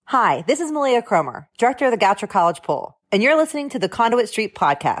Hi, this is Malia Cromer, director of the Goucher College Poll, and you're listening to the Conduit Street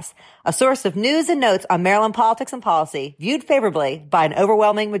Podcast, a source of news and notes on Maryland politics and policy viewed favorably by an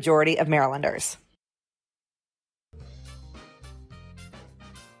overwhelming majority of Marylanders.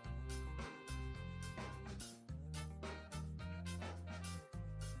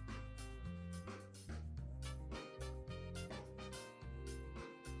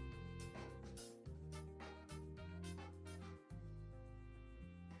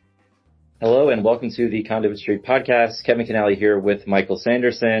 Hello and welcome to the Conduit Street Podcast. Kevin Canale here with Michael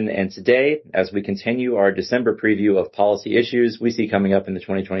Sanderson. And today, as we continue our December preview of policy issues we see coming up in the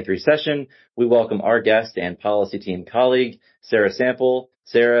 2023 session, we welcome our guest and policy team colleague, Sarah Sample.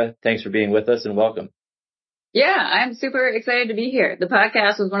 Sarah, thanks for being with us and welcome. Yeah, I'm super excited to be here. The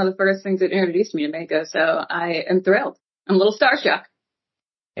podcast was one of the first things that introduced me to Mako, so I am thrilled. I'm a little starstruck.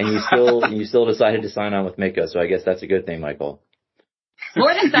 And you still decided to sign on with Mako, so I guess that's a good thing, Michael.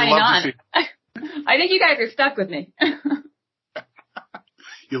 More than signing on. I think you guys are stuck with me.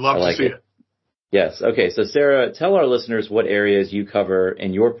 You love to see it. Yes. Okay. So Sarah, tell our listeners what areas you cover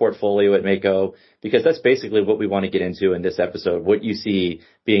in your portfolio at Mako, because that's basically what we want to get into in this episode, what you see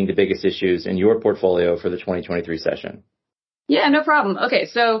being the biggest issues in your portfolio for the 2023 session. Yeah, no problem. Okay.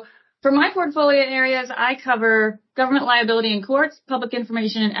 So for my portfolio areas, I cover government liability in courts, public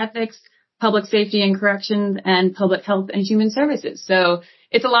information and ethics, public safety and corrections, and public health and human services. So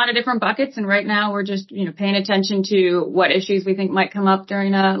it's a lot of different buckets. And right now we're just, paying attention to what issues we think might come up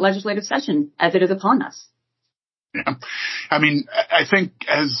during a legislative session as it is upon us. Yeah. I mean, I think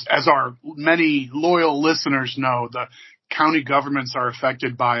as our many loyal listeners know, the county governments are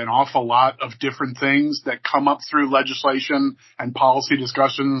affected by an awful lot of different things that come up through legislation and policy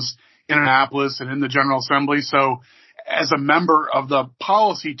discussions in Annapolis and in the General Assembly. So as a member of the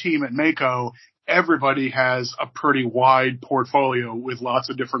policy team at Mako, everybody has a pretty wide portfolio with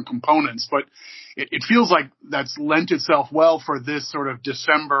lots of different components, but it feels like that's lent itself well for this sort of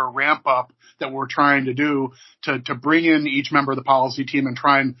December ramp up that we're trying to do to bring in each member of the policy team and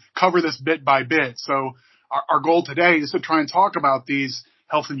try and cover this bit by bit. So our goal today is to try and talk about these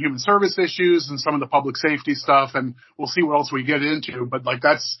health and human service issues and some of the public safety stuff, and we'll see what else we get into, but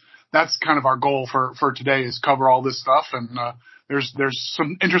that's kind of our goal for today, is cover all this stuff. And there's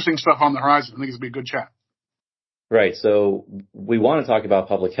some interesting stuff on the horizon. I think it's going to be a good chat. Right. So we want to talk about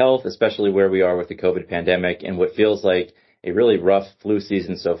public health, especially where we are with the COVID pandemic and what feels like a really rough flu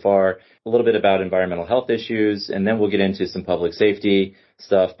season so far, a little bit about environmental health issues, and then we'll get into some public safety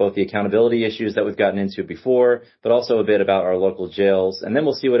stuff, both the accountability issues that we've gotten into before, but also a bit about our local jails. And then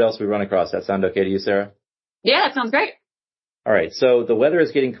we'll see what else we run across. That sound okay to you, Sarah? Yeah, it sounds great. All right, so the weather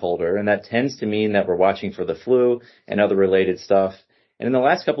is getting colder, and that tends to mean that we're watching for the flu and other related stuff. And in the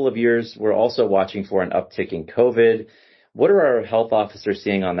last couple of years, we're also watching for an uptick in COVID. What are our health officers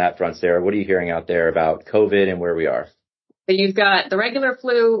seeing on that front, Sarah? What are you hearing out there about COVID and where we are? So you've got the regular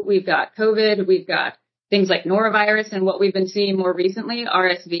flu, we've got COVID, we've got things like norovirus, and what we've been seeing more recently,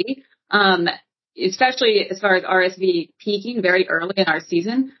 RSV, especially as far as RSV peaking very early in our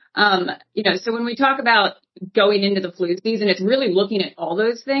season. So when we talk about going into the flu season, it's really looking at all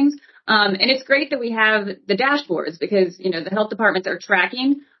those things. And it's great that we have the dashboards because, the health departments are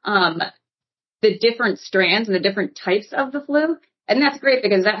tracking, the different strands and the different types of the flu. And that's great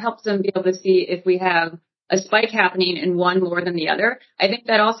because that helps them be able to see if we have a spike happening in one more than the other. I think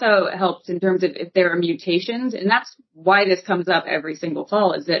that also helps in terms of if there are mutations. And that's why this comes up every single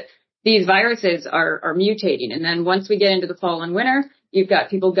fall, is that these viruses are mutating. And then once we get into the fall and winter, you've got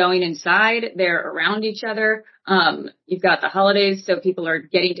people going inside, they're around each other. You've got the holidays, so people are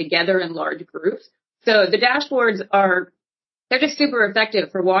getting together in large groups. So the dashboards they're just super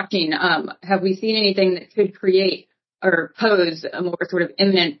effective for watching. Have we seen anything that could create or pose a more sort of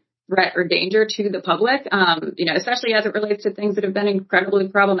imminent threat or danger to the public? Especially as it relates to things that have been incredibly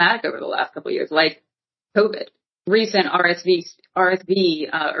problematic over the last couple of years, like COVID, recent RSV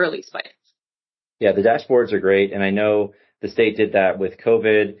early spikes. Yeah, the dashboards are great. And I know the state did that with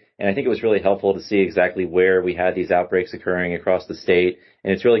COVID, and I think it was really helpful to see exactly where we had these outbreaks occurring across the state.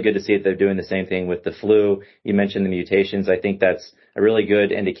 And it's really good to see that they're doing the same thing with the flu. You mentioned the mutations. I think that's a really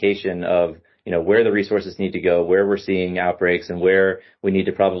good indication of, where the resources need to go, where we're seeing outbreaks, and where we need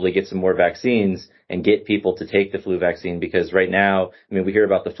to probably get some more vaccines and get people to take the flu vaccine. Because right now, we hear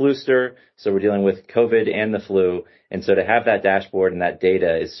about the fluster, so we're dealing with COVID and the flu. And so to have that dashboard and that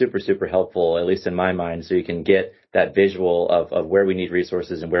data is super, super helpful, at least in my mind, so you can get that visual of where we need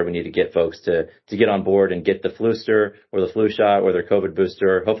resources and where we need to get folks to get on board and get the fluster or the flu shot or their COVID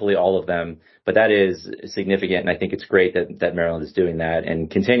booster, hopefully all of them. But that is significant, and I think it's great that Maryland is doing that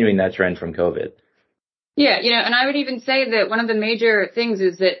and continuing that trend from COVID. Yeah, and I would even say that one of the major things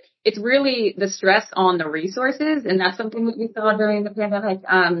is that it's really the stress on the resources, and that's something that we saw during the pandemic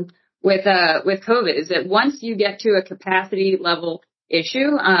with COVID, is that once you get to a capacity level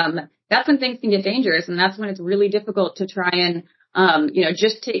issue, that's when things can get dangerous, and that's when it's really difficult to try and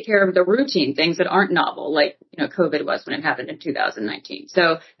just take care of the routine things that aren't novel, like COVID was when it happened in 2019.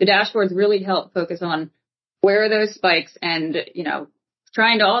 So the dashboards really help focus on where are those spikes, and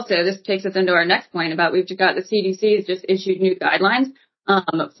trying to also, this takes us into our next point about we've got the CDC has just issued new guidelines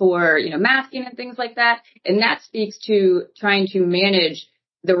for, masking and things like that. And that speaks to trying to manage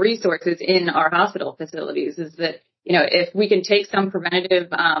the resources in our hospital facilities, is that, if we can take some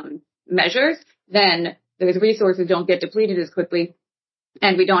preventative measures, then those resources don't get depleted as quickly.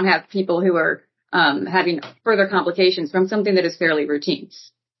 And we don't have people who are having further complications from something that is fairly routine.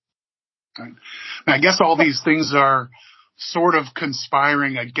 I guess all these things are sort of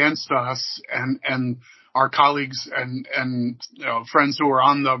conspiring against us and our colleagues and friends who are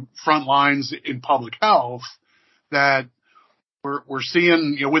on the front lines in public health, that we're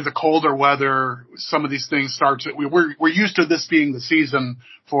seeing, with the colder weather, some of these things start to, we're used to this being the season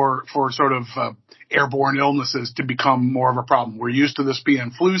for sort of airborne illnesses to become more of a problem. We're used to this being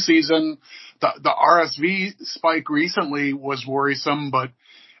flu season. The RSV spike recently was worrisome, but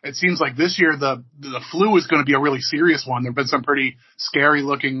it seems like this year the flu is going to be a really serious one. There have been some pretty scary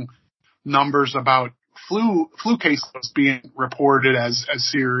looking numbers about flu cases being reported as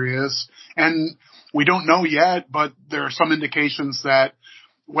serious. And we don't know yet, but there are some indications that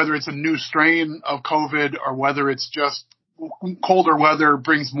whether it's a new strain of COVID or whether it's just colder weather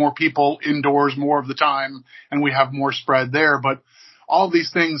brings more people indoors more of the time and we have more spread there. But all of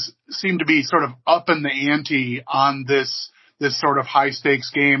these things seem to be sort of up in the ante on this sort of high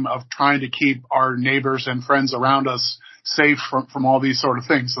stakes game of trying to keep our neighbors and friends around us safe from all these sort of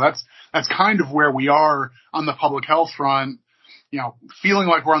things. So that's kind of where we are on the public health front, feeling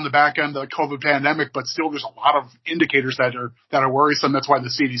like we're on the back end of the COVID pandemic, but still there's a lot of indicators that are worrisome. That's why the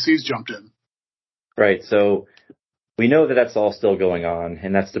CDC's jumped in. Right. So we know that that's all still going on,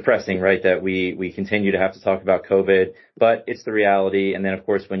 and that's depressing, right? That we continue to have to talk about COVID, but it's the reality. And then, of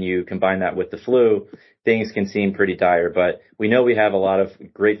course, when you combine that with the flu, things can seem pretty dire. But we know we have a lot of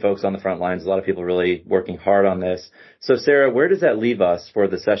great folks on the front lines, a lot of people really working hard on this. So, Sarah, where does that leave us for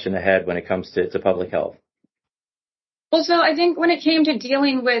the session ahead when it comes to public health? Well, so I think when it came to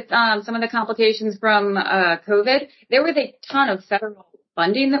dealing with some of the complications from COVID, there was a ton of federal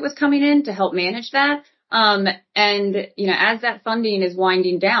funding that was coming in to help manage that. And, as that funding is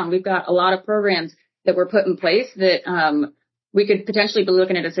winding down, we've got a lot of programs that were put in place that we could potentially be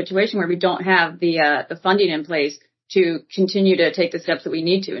looking at a situation where we don't have the funding in place to continue to take the steps that we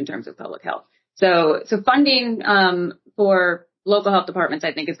need to in terms of public health. So funding for local health departments,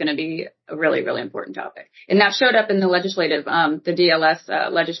 I think, is going to be a really, really important topic. And that showed up in the the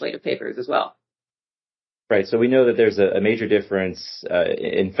DLS legislative papers as well. Right. So we know that there's a major difference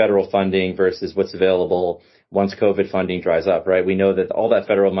in federal funding versus what's available once COVID funding dries up, right? We know that all that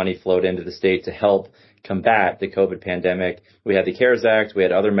federal money flowed into the state to help combat the COVID pandemic. We had the CARES Act. We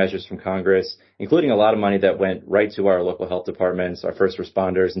had other measures from Congress, including a lot of money that went right to our local health departments, our first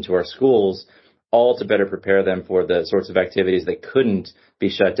responders, and to our schools, all to better prepare them for the sorts of activities that couldn't be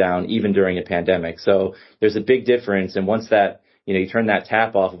shut down even during a pandemic. So there's a big difference. And once that, you turn that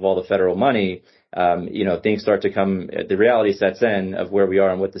tap off of all the federal money, things start to come, the reality sets in of where we are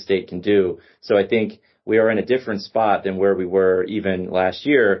and what the state can do. So I think we are in a different spot than where we were even last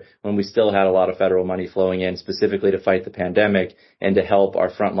year when we still had a lot of federal money flowing in specifically to fight the pandemic and to help our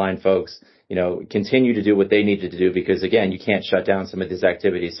frontline folks, continue to do what they needed to do, because again, you can't shut down some of these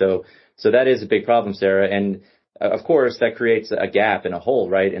activities. So that is a big problem, Sarah. And of course, that creates a gap and a hole,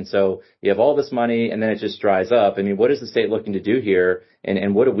 right? And so you have all this money and then it just dries up. I mean, what is the state looking to do here?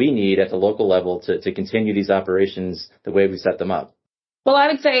 And what do we need at the local level to continue these operations the way we set them up? Well, I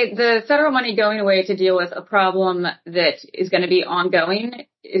would say the federal money going away to deal with a problem that is going to be ongoing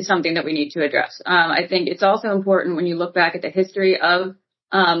is something that we need to address. I think it's also important when you look back at the history of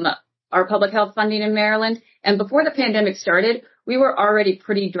our public health funding in Maryland. And before the pandemic started, we were already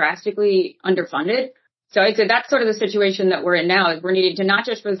pretty drastically underfunded. So I'd say that's sort of the situation that we're in now, is we're needing to not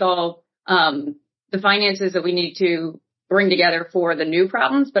just resolve the finances that we need to bring together for the new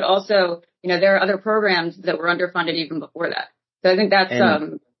problems, but also, there are other programs that were underfunded even before that. So I think that's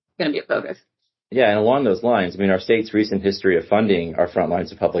going to be a focus. Yeah, and along those lines, our state's recent history of funding our front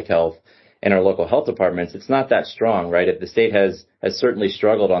lines of public health and our local health departments, it's not that strong, right? If the state has certainly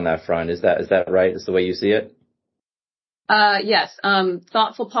struggled on that front. Is that right? Is the way you see it? Yes.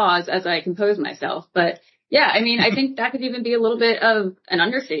 Thoughtful pause as I compose myself. But yeah, I think that could even be a little bit of an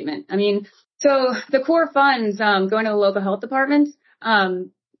understatement. So the core funds going to the local health departments,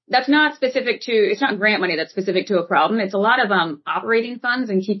 that's not specific to, it's not grant money that's specific to a problem. It's a lot of operating funds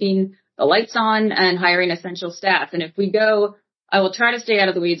and keeping the lights on and hiring essential staff. And if we go, I will try to stay out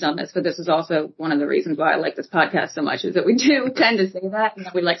of the weeds on this, but this is also one of the reasons why I like this podcast so much, is that we do tend to say that and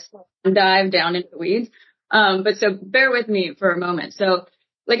then we like dive down into the weeds. But so bear with me for a moment. So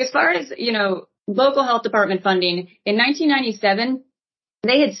like as far as, local health department funding in 1997,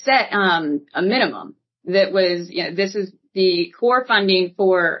 they had set a minimum that was, this is the core funding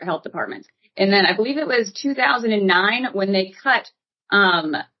for health departments. And then I believe it was 2009 when they cut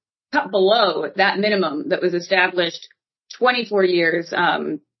below that minimum that was established 24 years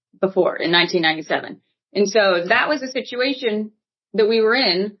before in 1997. And so that was a situation that we were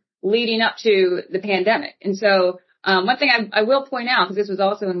in leading up to the pandemic. And so one thing I will point out, because this was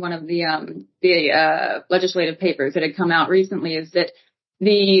also in one of the legislative papers that had come out recently, is that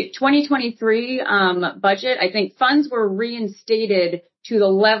the 2023 budget, I think funds were reinstated to the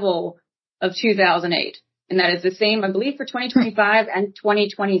level of 2008. And that is the same, I believe, for 2025 and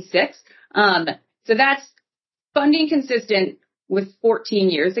 2026. So that's funding consistent with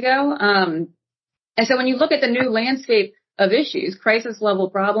 14 years ago. And so when you look at the new landscape of issues, crisis level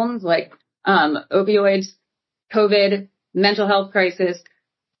problems like opioids, COVID, mental health crisis,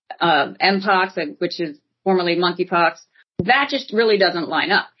 Mpox, which is formerly monkeypox, that just really doesn't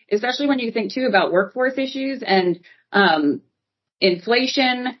line up, especially when you think, too, about workforce issues and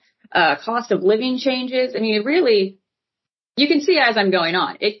inflation, cost of living changes. I mean, really, you can see as I'm going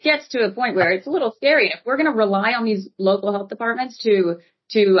on, it gets to a point where it's a little scary. And if we're going to rely on these local health departments to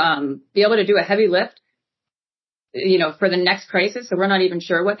be able to do a heavy lift, for the next crisis, so we're not even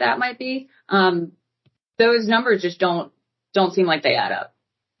sure what that might be, those numbers just don't seem like they add up.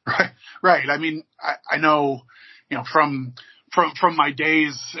 Right. I mean, I know, from my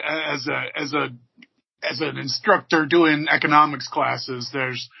days as an instructor doing economics classes,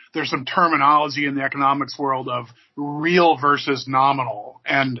 there's some terminology in the economics world of real versus nominal.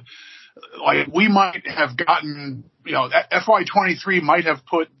 And like we might have gotten, FY23 might have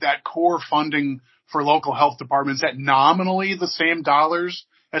put that core funding for local health departments at nominally the same dollars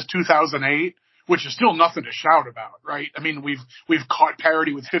as 2008, which is still nothing to shout about, right? I mean, we've caught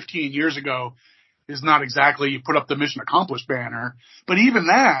parity with 15 years ago is not exactly you put up the mission accomplished banner. But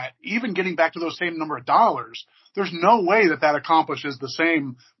even getting back to those same number of dollars, there's no way that accomplishes the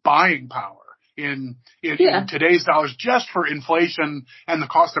same buying power in today's dollars just for inflation and the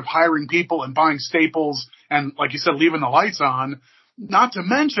cost of hiring people and buying staples and, like you said, leaving the lights on, not to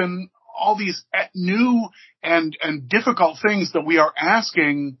mention all these new and difficult things that we are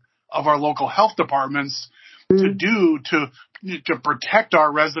asking of our local health departments to do to protect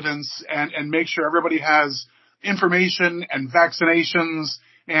our residents and make sure everybody has information and vaccinations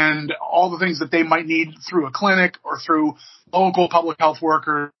and all the things that they might need through a clinic or through local public health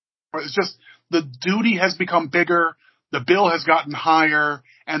workers. It's just the duty has become bigger, the bill has gotten higher,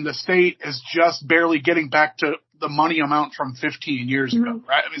 and the state is just barely getting back to the money amount from 15 years ago,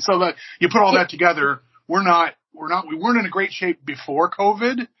 right? I mean, so that you put all that together, we weren't in a great shape before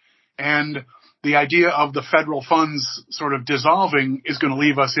COVID, and the idea of the federal funds sort of dissolving is going to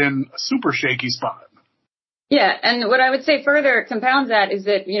leave us in a super shaky spot. Yeah. And what I would say further compounds that is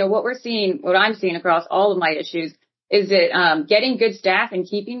that, what I'm seeing across all of my issues is that getting good staff and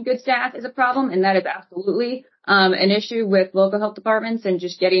keeping good staff is a problem. And that is absolutely an issue with local health departments and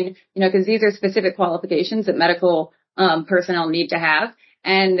just getting, because these are specific qualifications that medical personnel need to have.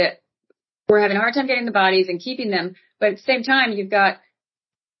 And we're having a hard time getting the bodies and keeping them. But at the same time,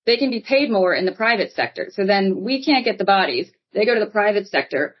 they can be paid more in the private sector. So then we can't get the bodies. They go to the private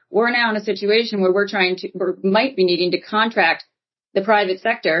sector. We're now in a situation where we might be needing to contract the private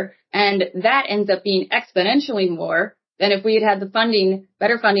sector. And that ends up being exponentially more than if we had the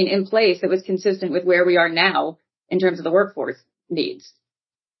better funding in place that was consistent with where we are now in terms of the workforce needs.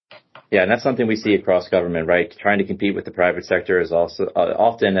 Yeah, and that's something we see across government, right? Trying to compete with the private sector is also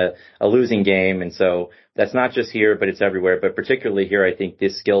often a losing game. And so that's not just here, but it's everywhere. But particularly here, I think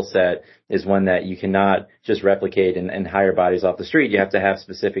this skill set is one that you cannot just replicate and hire bodies off the street. You have to have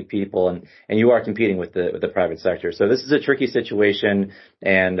specific people, and you are competing with the private sector. So this is a tricky situation,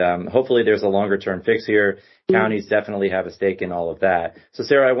 and hopefully there's a longer term fix here. Counties definitely have a stake in all of that. So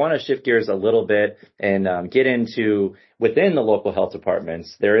Sarah, I want to shift gears a little bit and get into within the local health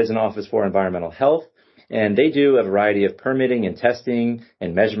departments. There is an Office for Environmental Health, and they do a variety of permitting and testing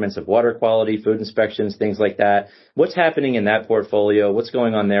and measurements of water quality, food inspections, things like that. What's happening in that portfolio? What's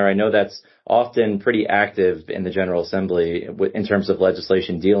going on there? I know that's often pretty active in the General Assembly in terms of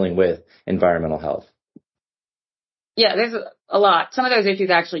legislation dealing with environmental health. Yeah, there's a lot. Some of those issues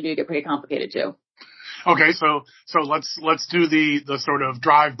actually do get pretty complicated too. Okay, so let's do the sort of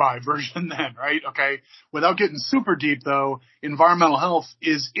drive-by version then, right? Okay, without getting super deep though, environmental health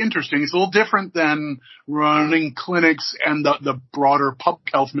is interesting. It's a little different than running clinics and the broader public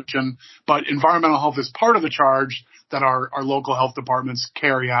health mission, but environmental health is part of the charge that our local health departments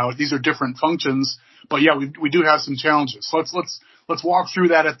carry out. These are different functions, but yeah, we do have some challenges. So let's walk through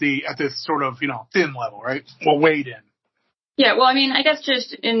that at this sort of, thin level, right? We'll wade in. Yeah, well, I mean, I guess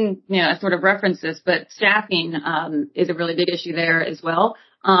just in, sort of reference this, but staffing is a really big issue there as well,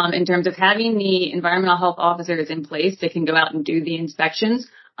 in terms of having the environmental health officers in place that can go out and do the inspections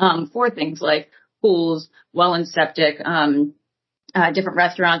for things like pools, well and septic, different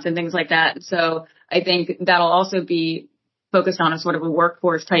restaurants and things like that. So I think that'll also be focused on a sort of a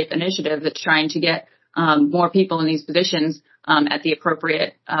workforce type initiative that's trying to get more people in these positions at the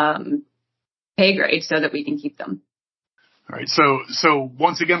appropriate pay grade so that we can keep them. All right. So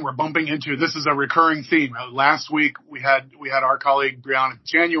once again, we're bumping into, this is a recurring theme. Last week we had our colleague Brianna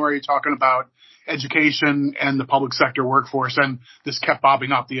January talking about education and the public sector workforce, and this kept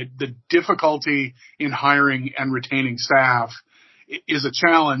bobbing up. The difficulty in hiring and retaining staff is a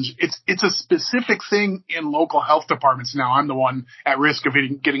challenge. It's a specific thing in local health departments. Now, I'm the one at risk of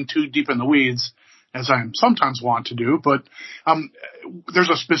getting too deep in the weeds, as I sometimes want to do, but there's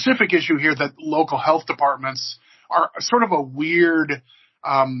a specific issue here that local health departments are sort of a weird,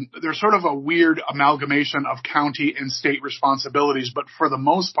 they're sort of a weird amalgamation of county and state responsibilities. But for the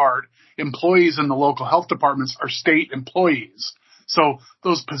most part, employees in the local health departments are state employees. So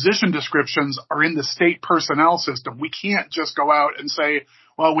those position descriptions are in the state personnel system. We can't just go out and say,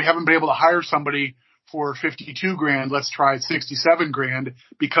 well, we haven't been able to hire somebody for $52,000. Let's try $67,000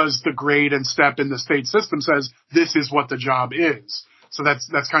 because the grade and step in the state system says this is what the job is. So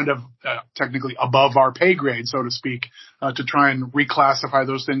that's kind of technically above our pay grade, so to speak, to try and reclassify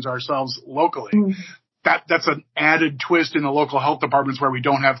those things ourselves locally. Mm-hmm. That's an added twist in the local health departments where we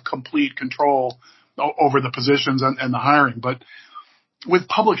don't have complete control over the positions and the hiring. But with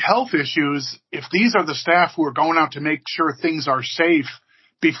public health issues, if these are the staff who are going out to make sure things are safe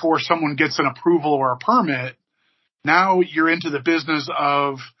before someone gets an approval or a permit, now you're into the business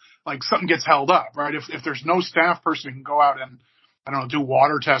of like something gets held up, right? If there's no staff person who can go out and do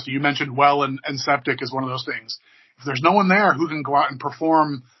water testing. You mentioned well and septic is one of those things. If there's no one there who can go out and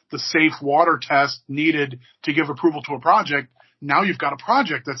perform the safe water test needed to give approval to a project, now you've got a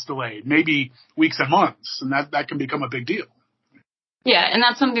project that's delayed, maybe weeks and months, and that can become a big deal. Yeah, and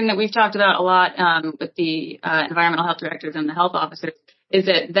that's something that we've talked about a lot with the environmental health directors and the health officers, is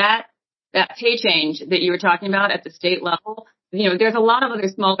that pay change that you were talking about at the state level, there's a lot of other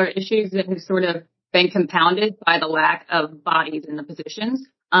smaller issues that have sort of been compounded by the lack of bodies in the positions.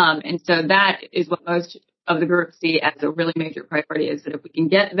 And so that is what most of the groups see as a really major priority, is that if we can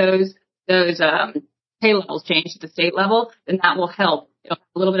get those pay levels changed at the state level, then that will help. It'll have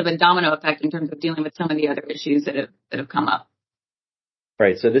a little bit of a domino effect in terms of dealing with some of the other issues that have come up.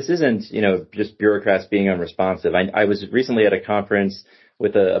 Right. So this isn't, just bureaucrats being unresponsive. I was recently at a conference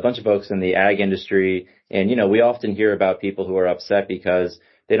with a bunch of folks in the ag industry, and, we often hear about people who are upset because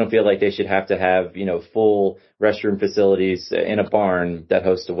they don't feel like they should have to have, full restroom facilities in a barn that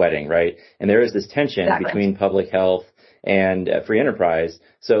hosts a wedding, right? And there is this tension between public health and free enterprise.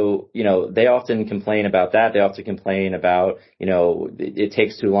 So, they often complain about that. They often complain about, it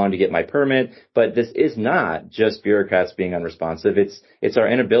takes too long to get my permit. But this is not just bureaucrats being unresponsive. It's our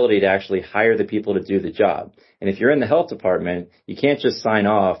inability to actually hire the people to do the job. And if you're in the health department, you can't just sign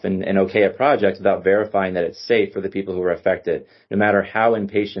off and okay a project without verifying that it's safe for the people who are affected, no matter how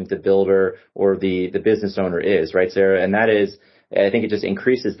impatient the builder or the business owner is, right, Sarah? And that is, I think it just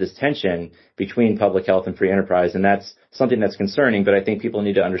increases this tension between public health and free enterprise. And that's something that's concerning, but I think people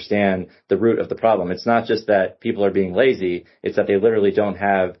need to understand the root of the problem. It's not just that people are being lazy. It's that they literally don't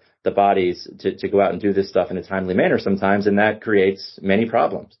have the bodies to go out and do this stuff in a timely manner sometimes, and that creates many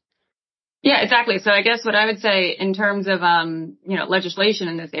problems. Yeah, exactly. So I guess what I would say in terms of, legislation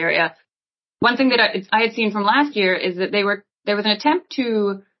in this area, one thing that I had seen from last year is that there was an attempt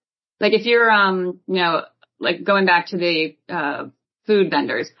to, like, if you're, like going back to the food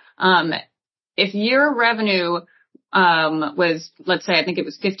vendors, if your revenue was, let's say, I think it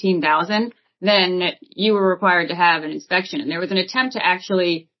was 15,000, then you were required to have an inspection. And there was an attempt to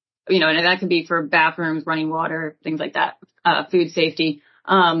actually, and that could be for bathrooms, running water, things like that, food safety.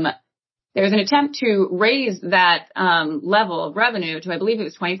 There was an attempt to raise that level of revenue to, I believe it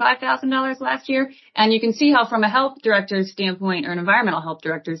was $25,000 last year. And you can see how from a health director's standpoint or an environmental health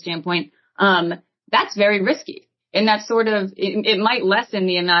director's standpoint, that's very risky. And that's sort of, it might lessen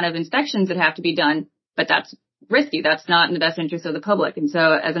the amount of inspections that have to be done, but that's risky. That's not in the best interest of the public. And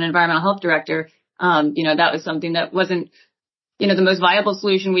so as an environmental health director, that was something that wasn't, the most viable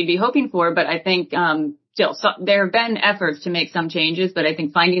solution we'd be hoping for. But I think, still, so there have been efforts to make some changes, but I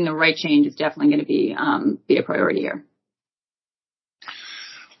think finding the right change is definitely going to be a priority here.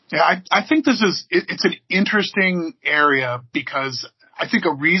 Yeah, I think it's an interesting area because I think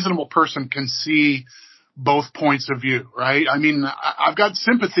a reasonable person can see both points of view, right? I mean, I've got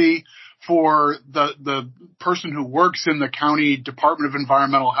sympathy for the person who works in the county Department of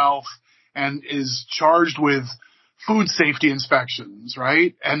Environmental Health and is charged with food safety inspections,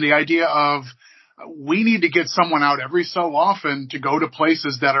 right? And the idea of we need to get someone out every so often to go to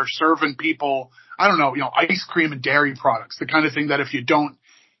places that are serving people, I don't know, ice cream and dairy products, the kind of thing that if you don't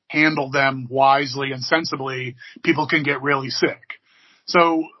handle them wisely and sensibly, people can get really sick.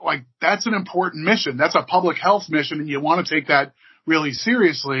 So like that's an important mission. That's a public health mission, and you want to take that really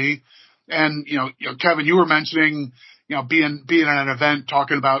seriously. And Kevin, you were mentioning being at an event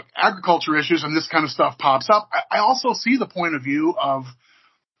talking about agriculture issues, and this kind of stuff pops up. I also see the point of view of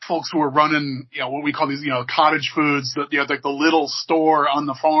folks who are running what we call these cottage foods, like the little store on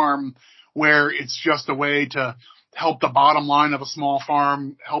the farm where it's just a way to help the bottom line of a small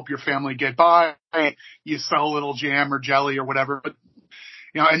farm, help your family get by. You sell a little jam or jelly or whatever, but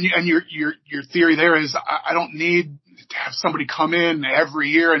and your theory there is I don't need to have somebody come in every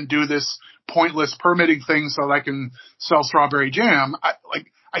year and do this pointless permitting thing so that I can sell strawberry jam.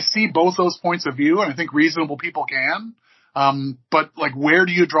 I see both those points of view, and I think reasonable people can. But like, where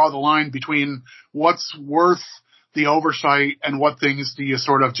do you draw the line between what's worth the oversight and what things do you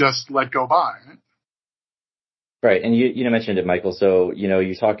sort of just let go by? Right. And you mentioned it, Michael. So,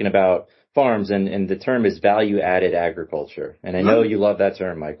 you're talking about farms and the term is value added agriculture. And I know you love that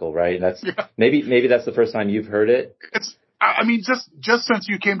term, Michael, right? And that's maybe that's the first time you've heard it. Just since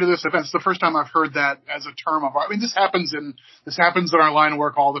you came to this event, it's the first time I've heard that as a term this happens in our line of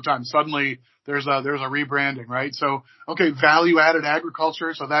work all the time. Suddenly there's a rebranding, right? So, okay, value added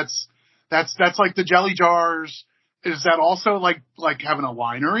agriculture. So that's like the jelly jars. Is that also like having a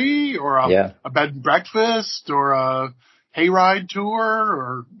winery or a bed and breakfast or a hayride tour?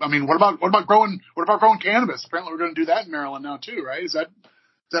 Or, what about growing cannabis? Apparently we're going to do that in Maryland now too, right? Is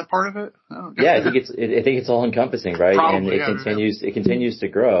that part of it? Yeah, I think it's all encompassing, right? Probably, and it continues to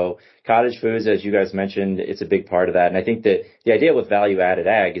grow. Cottage foods, as you guys mentioned, it's a big part of that. And I think that the idea with value added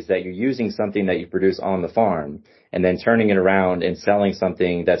ag is that you're using something that you produce on the farm and then turning it around and selling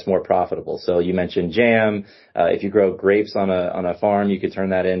something that's more profitable. So you mentioned jam. If you grow grapes on a farm, you could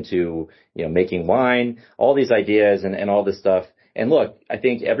turn that into, making wine, all these ideas and all this stuff. And look, I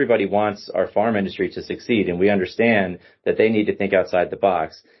think everybody wants our farm industry to succeed, and we understand that they need to think outside the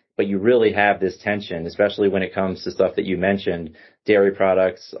box. But you really have this tension, especially when it comes to stuff that you mentioned, dairy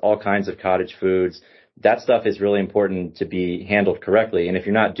products, all kinds of cottage foods. That stuff is really important to be handled correctly. And if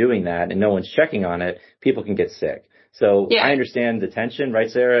you're not doing that and no one's checking on it, people can get sick. So I understand the tension, right,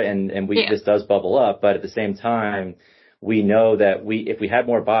 Sarah? And this does bubble up. But at the same time, we know that if we had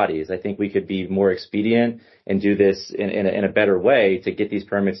more bodies, I think we could be more expedient and do this in a better way to get these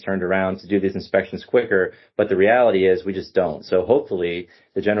permits turned around, to do these inspections quicker. But the reality is we just don't. So hopefully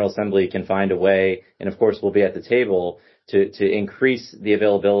the General Assembly can find a way, and of course we'll be at the table to increase the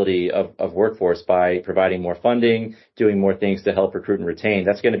availability of workforce by providing more funding, doing more things to help recruit and retain.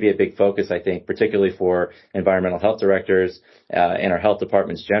 That's going to be a big focus, I think, particularly for environmental health directors and our health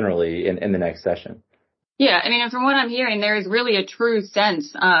departments generally in the next session. Yeah, and from what I'm hearing, there is really a true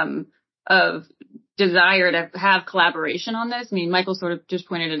sense of desire to have collaboration on this. Michael sort of just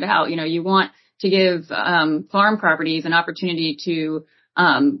pointed it out. You want to give farm properties an opportunity to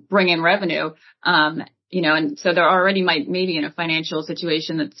bring in revenue. And so they're already maybe in a financial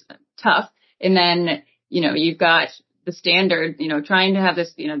situation that's tough. And then, you've got the standard, trying to have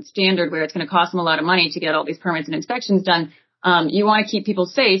this, standard where it's going to cost them a lot of money to get all these permits and inspections done. You want to keep people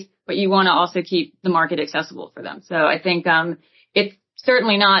safe, but you want to also keep the market accessible for them. So I think it's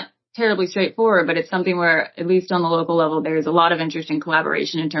certainly not terribly straightforward, but it's something where, at least on the local level, there's a lot of interest in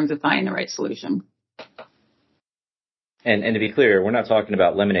collaboration in terms of finding the right solution. And to be clear, we're not talking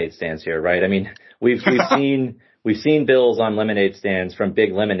about lemonade stands here, right? We've seen bills on lemonade stands from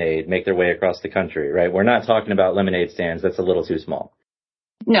Big Lemonade make their way across the country, right? We're not talking about lemonade stands. That's a little too small.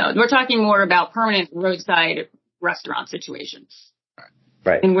 No, we're talking more about permanent roadside restaurant situations.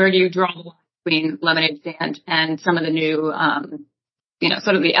 Right. And where do you draw the line between lemonade stand and some of the new,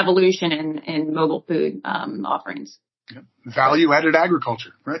 sort of the evolution in mobile food offerings? Yep. Value added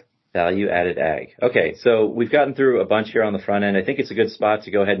agriculture, right? Value added ag. Okay, so we've gotten through a bunch here on the front end. I think it's a good spot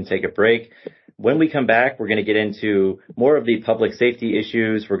to go ahead and take a break. When we come back, we're going to get into more of the public safety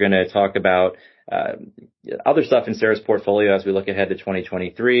issues. We're going to talk about other stuff in Sarah's portfolio as we look ahead to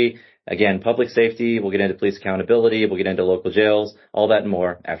 2023. Again, public safety, we'll get into police accountability, we'll get into local jails, all that and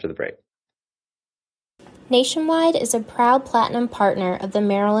more after the break. Nationwide is a proud platinum partner of the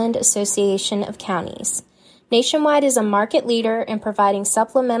Maryland Association of Counties. Nationwide is a market leader in providing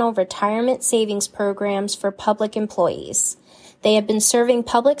supplemental retirement savings programs for public employees. They have been serving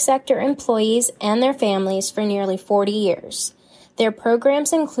public sector employees and their families for nearly 40 years. Their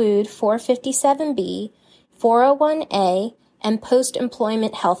programs include 457B, 401A, and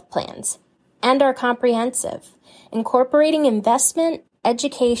post-employment health plans, and are comprehensive, incorporating investment,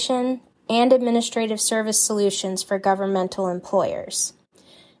 education, and administrative service solutions for governmental employers.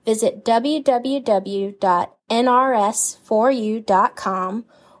 Visit www.nrs4u.com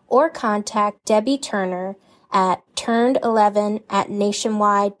or contact Debbie Turner at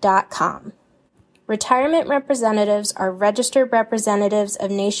turned11@nationwide.com. Retirement representatives are registered representatives of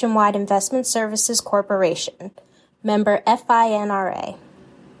Nationwide Investment Services Corporation, member FINRA.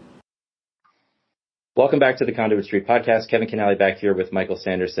 Welcome back to the Conduit Street podcast. Kevin Canale back here with Michael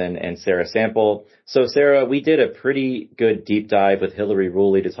Sanderson and Sarah Sample. So Sarah, we did a pretty good deep dive with Hillary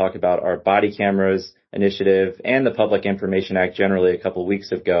Ruley to talk about our body cameras initiative and the Public Information Act generally a couple of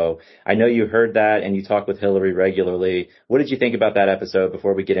weeks ago. I know you heard that and you talk with Hillary regularly. What did you think about that episode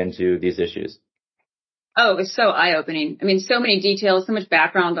before we get into these issues? Oh, it was so eye-opening. I mean, so many details, so much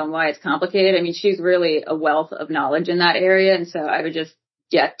background on why it's complicated. I mean, she's really a wealth of knowledge in that area. And so I would just,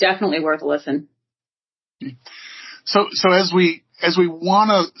 definitely worth a listen. So as we want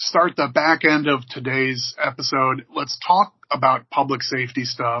to start the back end of today's episode, let's talk about public safety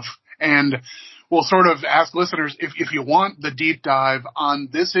stuff. And we'll sort of ask listeners if you want the deep dive on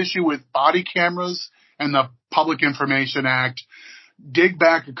this issue with body cameras and the Public Information Act, dig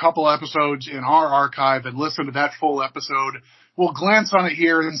back a couple episodes in our archive and listen to that full episode. We'll glance on it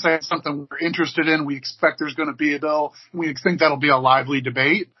here and say it's something we're interested in. We expect there's going to be a bill. We think that'll be a lively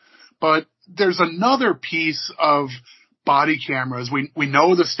debate. But there's another piece of body cameras. We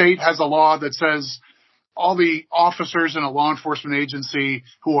know the state has a law that says all the officers in a law enforcement agency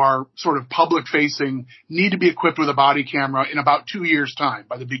who are sort of public facing need to be equipped with a body camera in about 2 years' time,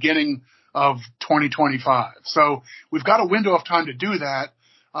 by the beginning of 2025. So we've got a window of time to do that.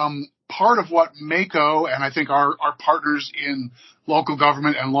 Part of what MACo and I think our partners in local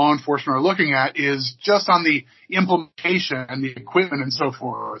government and law enforcement are looking at is just on the implementation and the equipment and so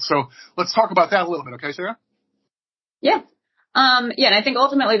forth. So let's talk about that a little bit. Okay, Sarah? Yeah. And I think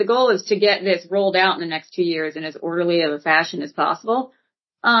ultimately the goal is to get this rolled out in the next 2 years in as orderly of a fashion as possible.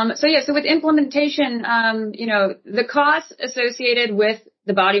 So with implementation, the costs associated with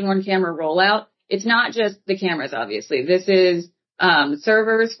the body-worn camera rollout, it's not just the cameras, obviously. This is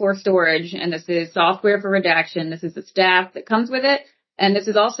servers for storage, and this is software for redaction. This is the staff that comes with it, and this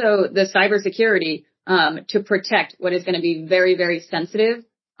is also the cybersecurity to protect what is going to be very, very sensitive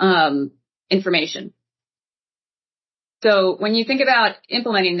information. So when you think about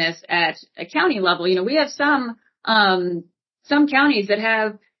implementing this at a county level, we have some counties that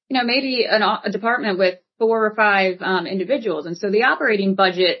have, maybe a department with 4 or 5 individuals, and so the operating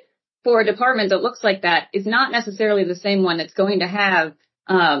budget for a department that looks like that is not necessarily the same one that's going to have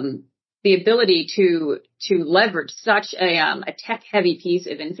the ability to leverage such a tech-heavy piece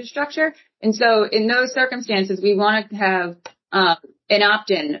of infrastructure. And so in those circumstances, we want to have an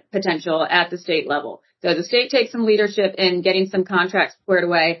opt-in potential at the state level. So the state takes some leadership in getting some contracts squared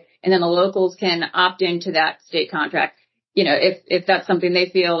away, and then the locals can opt into that state contract, if that's something they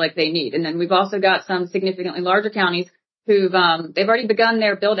feel like they need. And then we've also got some significantly larger counties who've they've already begun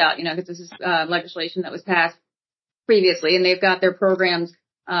their build out, because this is legislation that was passed previously, and they've got their programs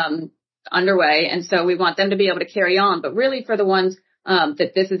underway, and so we want them to be able to carry on. But really, for the ones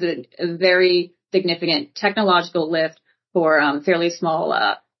that this is a very significant technological lift for fairly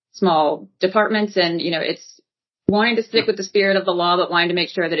small departments, and it's wanting to stick with the spirit of the law, but wanting to make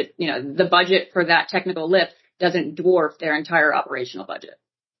sure that the budget for that technical lift doesn't dwarf their entire operational budget.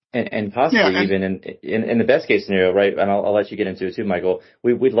 And possibly even in the best case scenario, right? And I'll let you get into it too, Michael.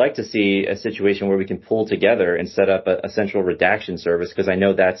 We'd like to see a situation where we can pull together and set up a central redaction service, because I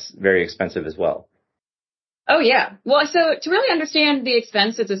know that's very expensive as well. Oh, yeah. Well, so to really understand the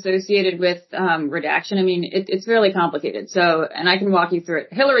expense that's associated with redaction, I mean, it's really complicated. So, and I can walk you through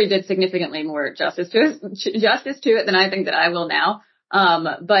it. Hillary did significantly more justice to it than I think that I will now.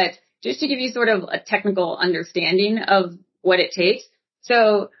 But just to give you sort of a technical understanding of what it takes.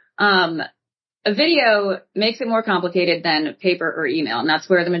 So, a video makes it more complicated than paper or email, and that's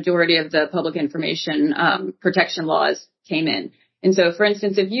where the majority of the public information protection laws came in. And so, for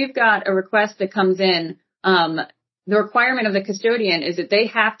instance, if you've got a request that comes in, the requirement of the custodian is that they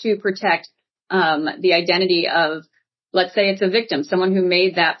have to protect the identity of, let's say it's a victim, someone who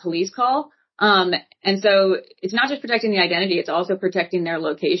made that police call. And so it's not just protecting the identity, it's also protecting their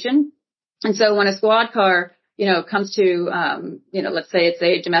location. And so when a squad car, comes to, let's say it's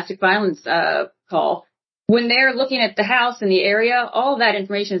a domestic violence, call, when they're looking at the house and the area, all of that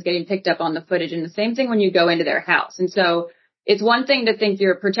information is getting picked up on the footage. And the same thing when you go into their house. And so it's one thing to think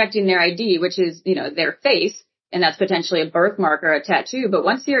you're protecting their ID, which is, their face, and that's potentially a birthmark or a tattoo. But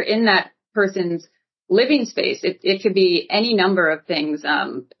once you're in that person's living space, it could be any number of things,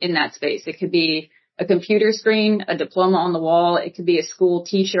 in that space. It could be a computer screen, a diploma on the wall. It could be a school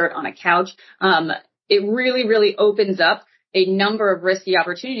t-shirt on a couch. It really, really opens up a number of risky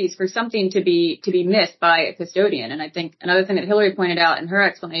opportunities for something to be missed by a custodian. And I think another thing that Hillary pointed out in her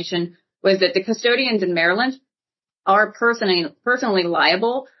explanation was that the custodians in Maryland are personally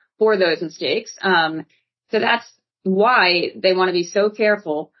liable for those mistakes. So that's why they want to be so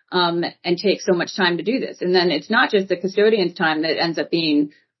careful, and take so much time to do this. And then it's not just the custodian's time that ends up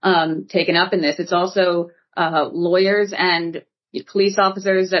being, taken up in this. It's also, lawyers and police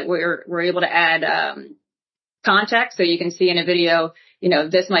officers that we're able to add, context. So you can see in a video,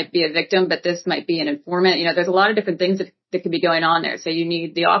 this might be a victim, but this might be an informant. There's a lot of different things that could be going on there. So you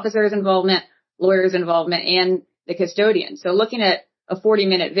need the officer's involvement, lawyer's involvement, and the custodian. So looking at a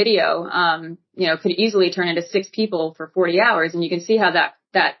 40-minute video, could easily turn into 6 people for 40 hours. And you can see how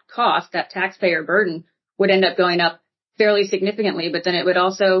that cost, that taxpayer burden, would end up going up fairly significantly. But then it would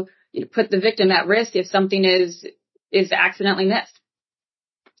also put the victim at risk if something is accidentally missed.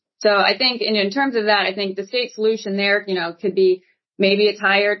 So I think in terms of that, I think the state solution there, could be maybe it's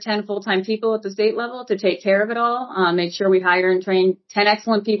hire 10 full-time people at the state level to take care of it all. Make sure we hire and train 10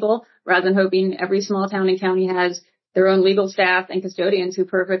 excellent people rather than hoping every small town and county has their own legal staff and custodians who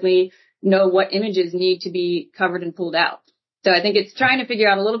perfectly know what images need to be covered and pulled out. So I think it's trying to figure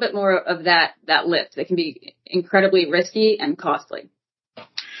out a little bit more of that lift that can be incredibly risky and costly.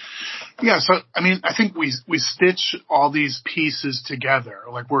 Yeah, so I think we stitch all these pieces together.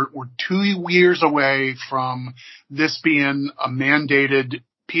 Like we're 2 years away from this being a mandated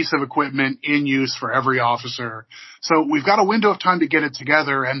piece of equipment in use for every officer. So we've got a window of time to get it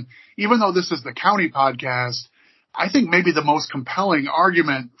together. And even though this is the county podcast, I think maybe the most compelling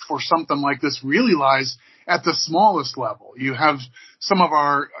argument for something like this really lies at the smallest level. You have some of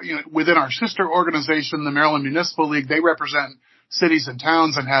our, within our sister organization, the Maryland Municipal League, they represent cities and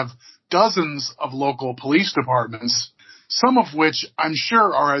towns and have dozens of local police departments, some of which I'm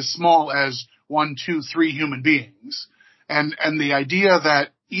sure are as small as 1, 2, 3 human beings. And the idea that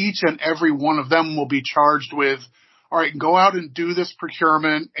each and every one of them will be charged with, all right, go out and do this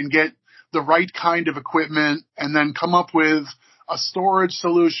procurement and get the right kind of equipment and then come up with a storage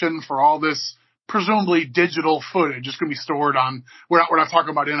solution for all this presumably digital footage. It's going to be stored on, we're not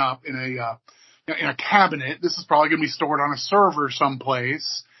talking about in a cabinet. This is probably going to be stored on a server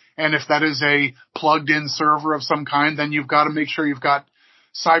someplace. And if that is a plugged-in server of some kind, then you've got to make sure you've got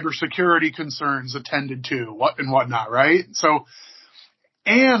cybersecurity concerns attended to, and whatnot, right? So,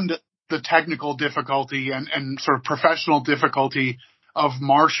 and the technical difficulty and sort of professional difficulty of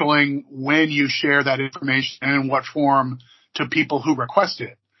marshaling when you share that information and in what form to people who request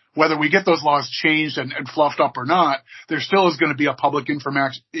it. Whether we get those laws changed and fluffed up or not, there still is going to be a Public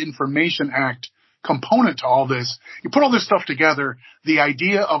Information Act component to all this. You put all this stuff together, the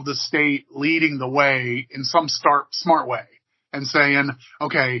idea of the state leading the way in some smart way and saying,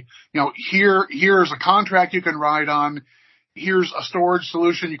 okay, here's a contract you can ride on. Here's a storage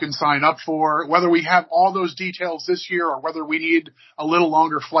solution you can sign up for. Whether we have all those details this year or whether we need a little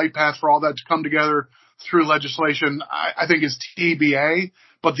longer flight path for all that to come together through legislation, I think is TBA.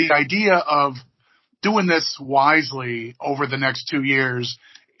 But the idea of doing this wisely over the next 2 years,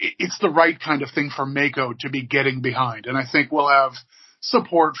 it's the right kind of thing for MACo to be getting behind. And I think we'll have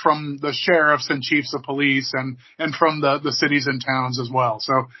support from the sheriffs and chiefs of police and from the cities and towns as well.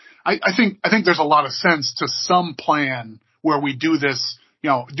 So I think there's a lot of sense to some plan where we do this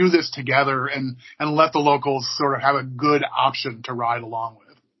together and let the locals sort of have a good option to ride along with.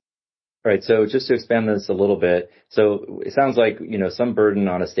 All right. So just to expand this a little bit. So it sounds like, some burden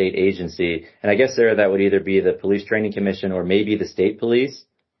on a state agency. And I guess that would either be the Police Training Commission or maybe the state police.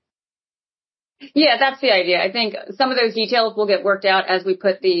 Yeah, that's the idea. I think some of those details will get worked out as we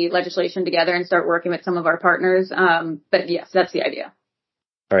put the legislation together and start working with some of our partners. But yes, that's the idea.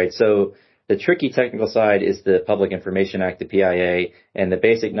 All right. So the tricky technical side is the Public Information Act, the PIA, and the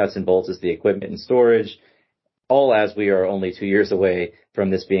basic nuts and bolts is the equipment and storage. all as we are only 2 years away from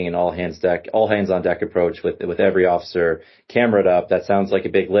this being an all hands on deck approach with every officer cameraed up. That sounds like a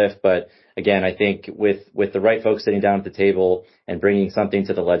big lift, but again, I think with the right folks sitting down at the table and bringing something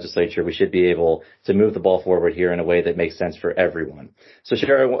to the legislature, we should be able to move the ball forward here in a way that makes sense for everyone. So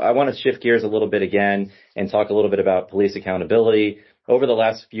Shara, I want to shift gears a little bit again and talk a little bit about police accountability. Over the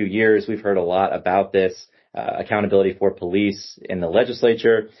last few years, we've heard a lot about this. Accountability for police in the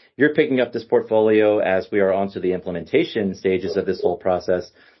legislature. You're picking up this portfolio as we are onto the implementation stages of this whole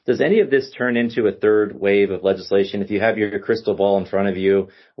process. Does any of this turn into a third wave of legislation? If you have your crystal ball in front of you,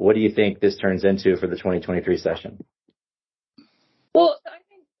 what do you think this turns into for the 2023 session? Well, I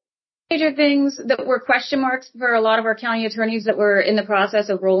think major things that were question marks for a lot of our county attorneys that were in the process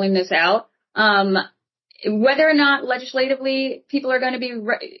of rolling this out. Whether or not legislatively people are going to be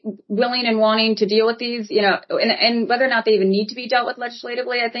willing and wanting to deal with these, and whether or not they even need to be dealt with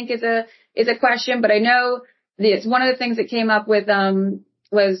legislatively, I think is a question. But I know it's one of the things that came up with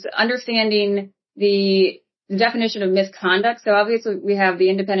was understanding the definition of misconduct. So obviously we have the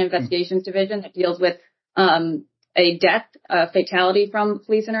Independent Investigations Division that deals with a death, fatality from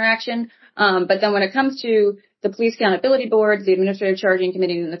police interaction. But then when it comes to the police accountability boards, the administrative charging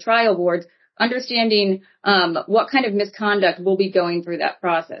committees, and the trial boards, understanding what kind of misconduct will be going through that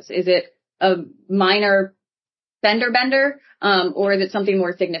process. Is it a minor fender bender, or is it something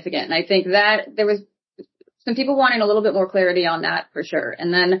more significant? And I think that there was some people wanting a little bit more clarity on that for sure.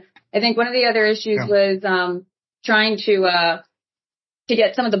 And then I think one of the other issues was trying to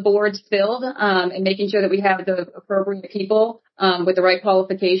get some of the boards filled and making sure that we have the appropriate people with the right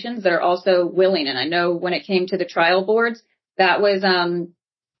qualifications that are also willing. And I know when it came to the trial boards, that was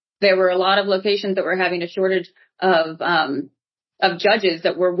there were a lot of locations that were having a shortage of judges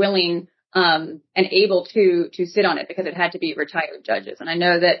that were willing and able to sit on it because it had to be retired judges. And I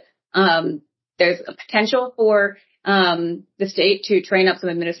know that there's a potential for the state to train up some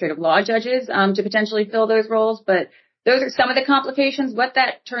administrative law judges to potentially fill those roles. But those are some of the complications. What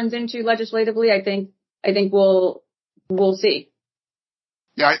that turns into legislatively, I think we'll see.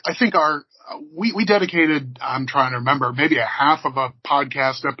 Yeah, I think we dedicated, I'm trying to remember, maybe a half of a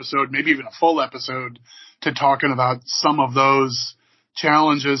podcast episode, maybe even a full episode to talking about some of those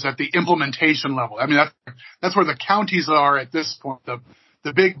challenges at the implementation level. I mean, that's where the counties are at this point.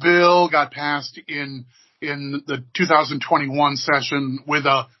 The big bill got passed in the 2021 session with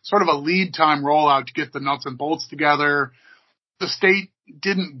a sort of a lead time rollout to get the nuts and bolts together. The state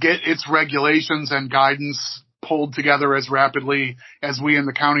didn't get its regulations and guidance pulled together as rapidly as we in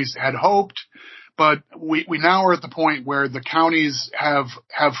the counties had hoped. But we now are at the point where the counties have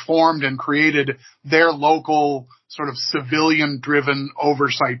formed and created their local sort of civilian-driven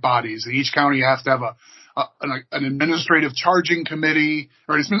oversight bodies. And each county has to have an administrative charging committee,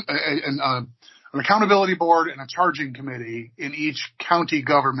 or an accountability board and a charging committee in each county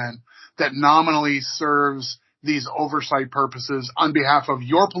government that nominally serves these oversight purposes on behalf of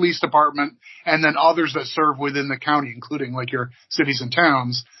your police department and then others that serve within the county, including like your cities and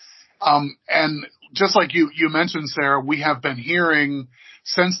towns. And just like you mentioned, Sarah, we have been hearing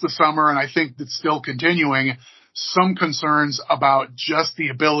since the summer, and I think it's still continuing, some concerns about just the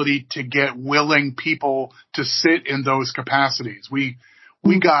ability to get willing people to sit in those capacities. We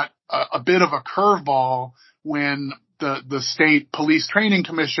got a bit of a curveball when the state police training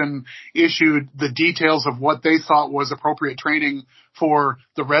commission issued the details of what they thought was appropriate training for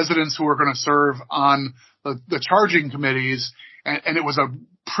the residents who were going to serve on the charging committees. And it was a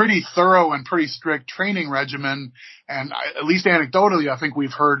pretty thorough and pretty strict training regimen. And at least anecdotally, I think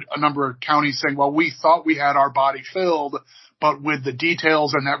we've heard a number of counties saying, well, we thought we had our body filled, but with the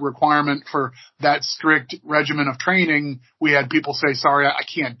details and that requirement for that strict regimen of training, we had people say, sorry, I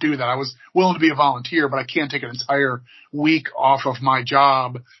can't do that. I was willing to be a volunteer, but I can't take an entire week off of my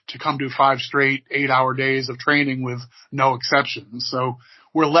job to come do 5 straight 8-hour days of training with no exceptions. So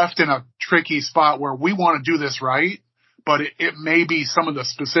we're left in a tricky spot where we want to do this right, but it may be some of the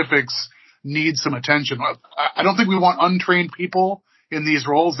specifics need some attention. I don't think we want untrained people in these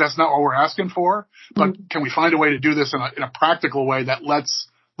roles. That's not what we're asking for. But can we find a way to do this in a practical way that lets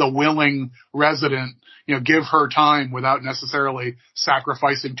the willing resident, give her time without necessarily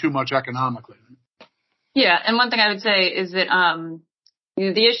sacrificing too much economically? Yeah. And one thing I would say is that,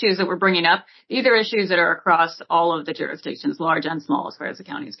 the issues that we're bringing up, these are issues that are across all of the jurisdictions, large and small, as far as the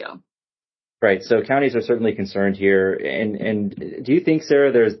counties go. Right. So counties are certainly concerned here. And do you think,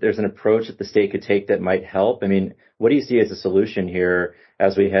 Sarah, there's an approach that the state could take that might help? I mean, what do you see as a solution here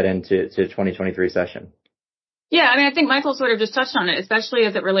as we head into 2023 session? Yeah, I mean, I think Michael sort of just touched on it, especially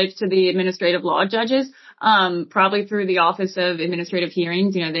as it relates to the administrative law judges, probably through the Office of Administrative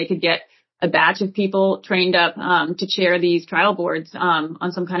Hearings. They could get a batch of people trained up to chair these trial boards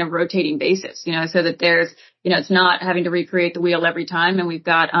on some kind of rotating basis, so that there's, it's not having to recreate the wheel every time, and we've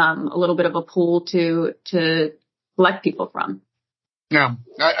got a little bit of a pool to select people from. Yeah,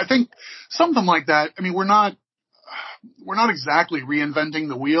 I think something like that. I mean, we're not exactly reinventing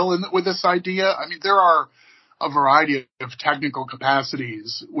the wheel with this idea. I mean, there are a variety of technical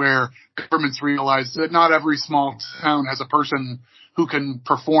capacities where governments realize that not every small town has a person who can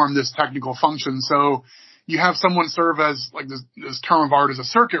perform this technical function. So you have someone serve as, like, this term of art as a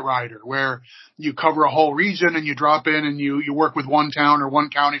circuit rider, where you cover a whole region and you drop in and you work with one town or one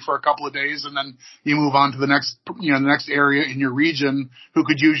county for a couple of days, and then you move on to the next area in your region who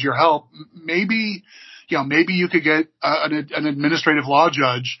could use your help. Maybe you could get an administrative law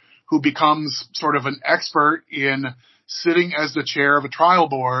judge who becomes sort of an expert in sitting as the chair of a trial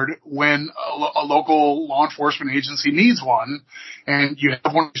board when a local law enforcement agency needs one, and you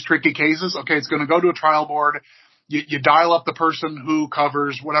have one of these tricky cases. Okay, it's going to go to a trial board. You dial up the person who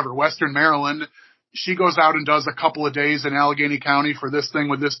covers whatever, Western Maryland. She goes out and does a couple of days in Allegheny County for this thing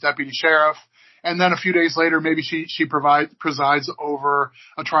with this deputy sheriff. And then a few days later, maybe she presides over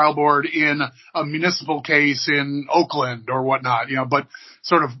a trial board in a municipal case in Oakland or whatnot, but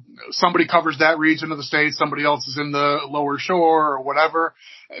sort of somebody covers that region of the state, somebody else is in the lower shore or whatever.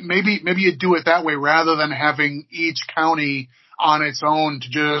 Maybe you do it that way rather than having each county on its own to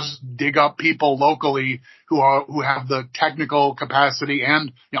just dig up people locally who have the technical capacity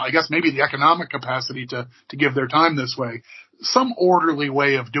and, I guess maybe the economic capacity to give their time this way. Some orderly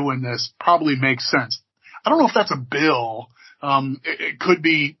way of doing this probably makes sense. I don't know if that's a bill. It could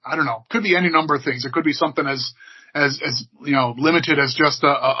be, I don't know, could be any number of things. It could be something as limited as just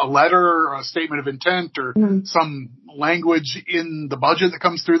a letter or a statement of intent or some language in the budget that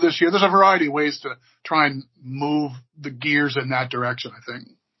comes through this year. There's a variety of ways to try and move the gears in that direction, I think.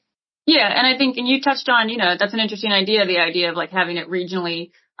 Yeah. And I think, and you touched on, that's an interesting idea, the idea of, like, having it regionally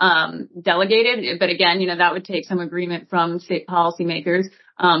delegated. But again, that would take some agreement from state policymakers,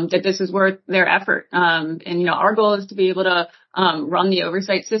 that this is worth their effort. And our goal is to be able to, run the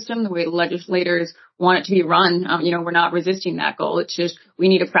oversight system the way legislators want it to be run. We're not resisting that goal. It's just, we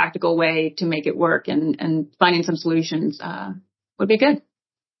need a practical way to make it work, and finding some solutions, would be good.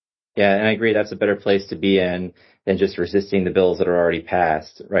 Yeah, and I agree. That's a better place to be in than just resisting the bills that are already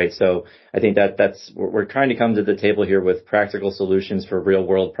passed, right? So I think we're trying to come to the table here with practical solutions for real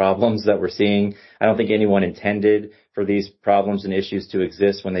world problems that we're seeing. I don't think anyone intended for these problems and issues to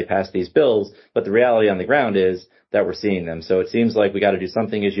exist when they passed these bills, but the reality on the ground is that we're seeing them. So it seems like we got to do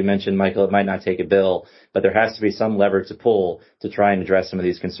something, as you mentioned, Michael. It might not take a bill, but there has to be some lever to pull to try and address some of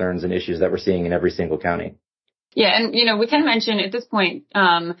these concerns and issues that we're seeing in every single county. Yeah, and we can mention at this point,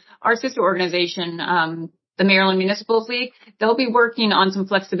 our sister organization, the Maryland Municipals League, they'll be working on some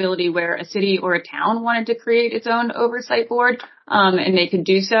flexibility where a city or a town wanted to create its own oversight board, and they could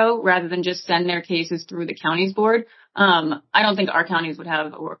do so rather than just send their cases through the county's board. I don't think our counties would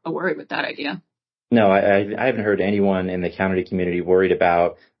have a worry with that idea. No, I haven't heard anyone in the county community worried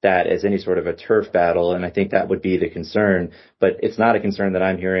about that as any sort of a turf battle, and I think that would be the concern. But it's not a concern that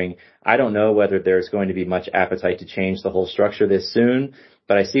I'm hearing. I don't know whether there's going to be much appetite to change the whole structure this soon,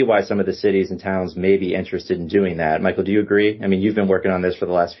 but I see why some of the cities and towns may be interested in doing that. Michael, do you agree? I mean, you've been working on this for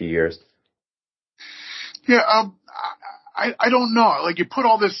the last few years. Yeah, I don't know. Like, you put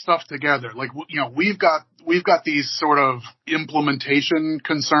all this stuff together, like, we've got these sort of implementation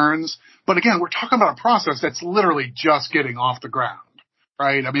concerns, but again, we're talking about a process that's literally just getting off the ground,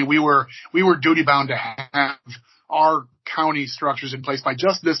 right? I mean, we were duty bound to have our county structures in place by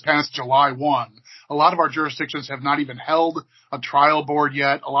just this past July 1. A lot of our jurisdictions have not even held a trial board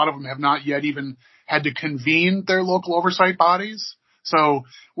yet. A lot of them have not yet even had to convene their local oversight bodies. So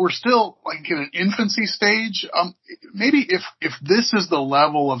we're still, like, in an infancy stage. Maybe if this is the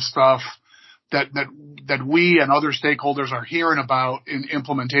level of stuff that we and other stakeholders are hearing about in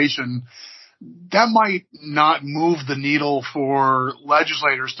implementation, that might not move the needle for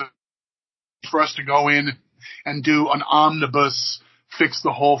legislators for us to go in and do an omnibus fix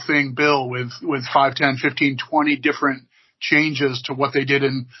the whole thing bill with 5, 10, 15, 20 different changes to what they did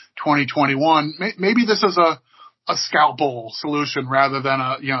in 2021. Maybe this is a scalpel solution rather than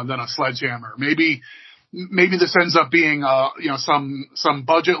a sledgehammer. Maybe this ends up being some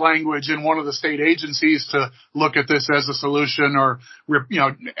budget language in one of the state agencies to look at this as a solution, or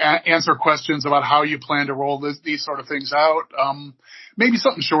answer questions about how you plan to roll these sort of things out. Maybe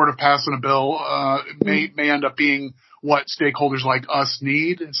something short of passing a bill may end up being what stakeholders like us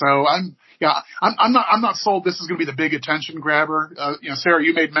need. So I'm not sold this is going to be the big attention grabber. Sarah,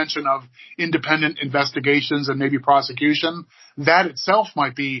 you made mention of independent investigations and maybe prosecution. That itself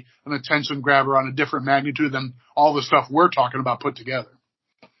might be an attention grabber on a different magnitude than all the stuff we're talking about put together.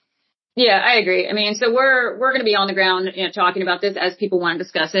 Yeah, I agree. I mean, so we're going to be on the ground, talking about this as people want to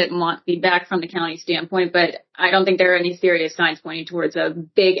discuss it and want feedback from the county standpoint. But I don't think there are any serious signs pointing towards a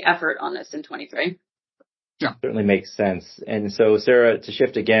big effort on this in 23. Yeah, certainly makes sense. And so, Sarah, to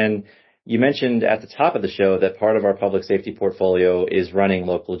shift again, you mentioned at the top of the show that part of our public safety portfolio is running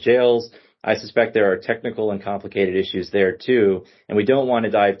local jails. I suspect there are technical and complicated issues there too, and we don't want to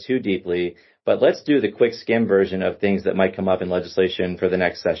dive too deeply. But let's do the quick skim version of things that might come up in legislation for the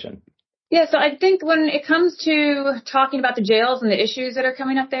next session. Yeah, so I think when it comes to talking about the jails and the issues that are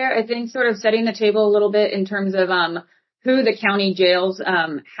coming up there, I think sort of setting the table a little bit in terms of who the county jails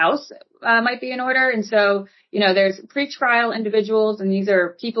house might be in order. And so, there's pretrial individuals, and these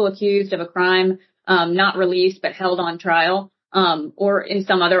are people accused of a crime not released but held on trial or in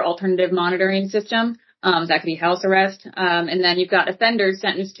some other alternative monitoring system. That could be house arrest. And then you've got offenders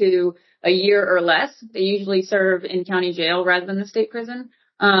sentenced to a year or less. They usually serve in county jail rather than the state prison.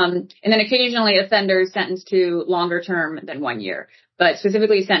 And then occasionally offenders sentenced to longer term than 1 year, but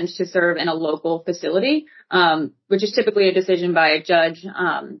specifically sentenced to serve in a local facility, which is typically a decision by a judge.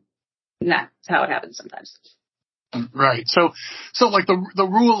 And that's how it happens sometimes. Right. So like the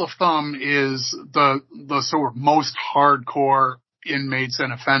rule of thumb is the sort of most hardcore inmates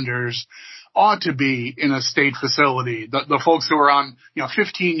and offenders ought to be in a state facility. The folks who are on,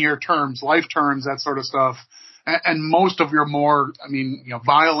 15-year terms, life terms, that sort of stuff. And most of your more,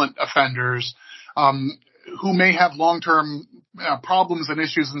 violent offenders, who may have long-term problems and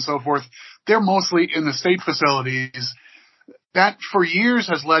issues and so forth, they're mostly in the state facilities. That for years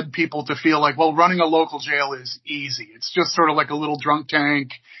has led people to feel like, well, running a local jail is easy. It's just sort of like a little drunk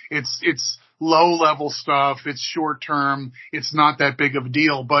tank. It's low-level stuff. It's short-term. It's not that big of a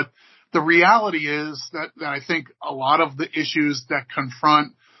deal. But the reality is that I think a lot of the issues that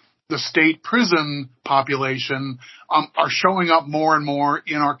confront the state prison population are showing up more and more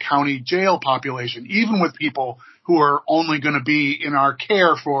in our county jail population, even with people who are only going to be in our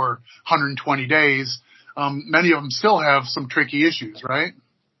care for 120 days. Many of them still have some tricky issues, right?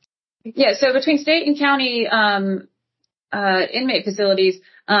 Yeah, so between state and county inmate facilities,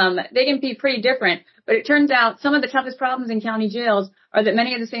 they can be pretty different. But it turns out some of the toughest problems in county jails are that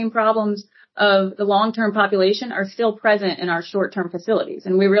many of the same problems of the long-term population are still present in our short-term facilities.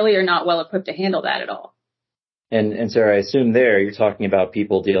 And we really are not well equipped to handle that at all. And Sarah, I assume there you're talking about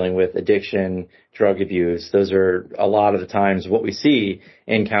people dealing with addiction, drug abuse. Those are a lot of the times what we see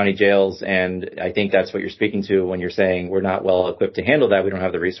in county jails. And I think that's what you're speaking to when you're saying we're not well equipped to handle that. We don't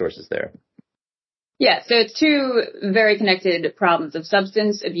have the resources there. Yeah, so it's two very connected problems of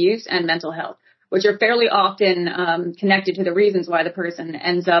substance abuse and mental health, which are fairly often connected to the reasons why the person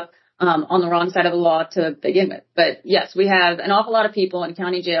ends up on the wrong side of the law to begin with. But yes, we have an awful lot of people in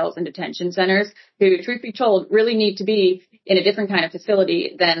county jails and detention centers who, truth be told, really need to be in a different kind of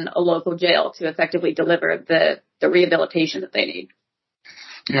facility than a local jail to effectively deliver the rehabilitation that they need.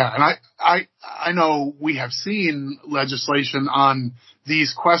 Yeah, and I know we have seen legislation on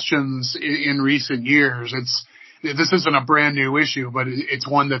these questions in recent years. This isn't a brand new issue, but it's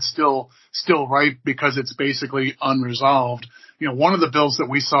one that's still ripe because it's basically unresolved. One of the bills that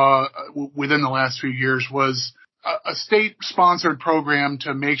we saw within the last few years was a state-sponsored program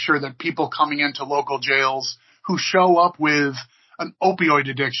to make sure that people coming into local jails who show up with an opioid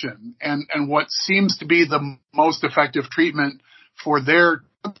addiction and what seems to be the most effective treatment for their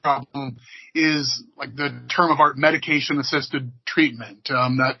problem is like the term of art medication-assisted treatment.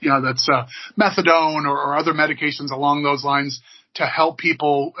 That's methadone or other medications along those lines to help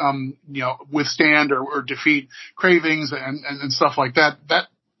people, withstand or defeat cravings and stuff like that.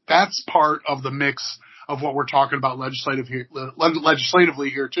 That's part of the mix of what we're talking about legislatively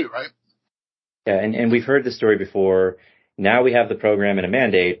here too, right? Yeah, and we've heard this story before. Now we have the program and a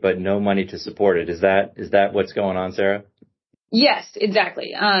mandate, but no money to support it. Is that what's going on, Sarah? Yes,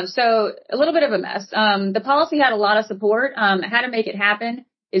 exactly. So a little bit of a mess. The policy had a lot of support. How to make it happen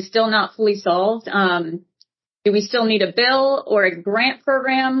is still not fully solved. Do we still need a bill or a grant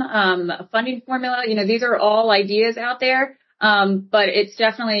program, a funding formula? These are all ideas out there. But it's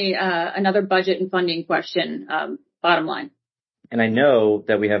definitely another budget and funding question, bottom line. And I know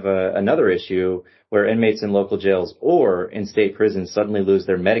that we have another issue where inmates in local jails or in state prisons suddenly lose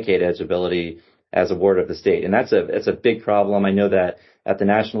their Medicaid eligibility as a ward of the state. And that's a big problem. I know that at the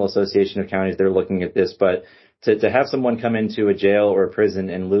National Association of Counties, they're looking at this, but to have someone come into a jail or a prison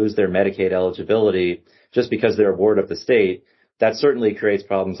and lose their Medicaid eligibility just because they're a board of the state, that certainly creates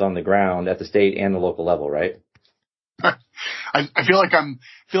problems on the ground at the state and the local level, right? I feel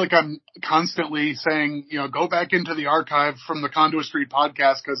like I'm constantly saying, go back into the archive from the Conduit Street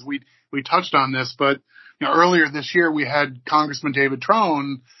podcast because we touched on this. But earlier this year we had Congressman David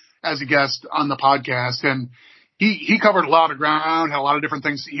Trone as a guest on the podcast, and he covered a lot of ground, had a lot of different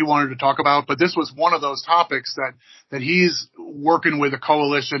things he wanted to talk about. But this was one of those topics that he's working with a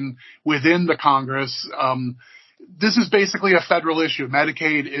coalition within the Congress. This is basically a federal issue.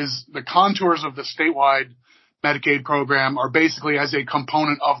 Medicaid is the contours of the statewide Medicaid program are basically as a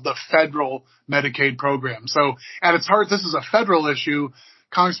component of the federal Medicaid program. So at its heart, this is a federal issue.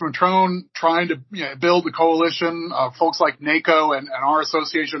 Congressman Trone trying to build a coalition. Folks like NACO and our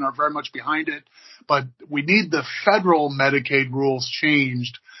association are very much behind it. But we need the federal Medicaid rules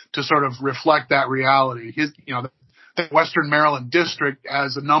changed to sort of reflect that reality. The Western Maryland district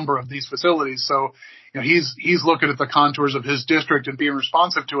has a number of these facilities. So, he's looking at the contours of his district and being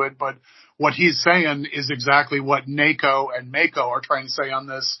responsive to it. But what he's saying is exactly what NACO and MACO are trying to say on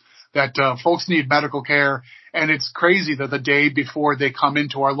this, that folks need medical care. And it's crazy that the day before they come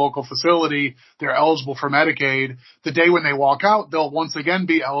into our local facility, they're eligible for Medicaid. The day when they walk out, they'll once again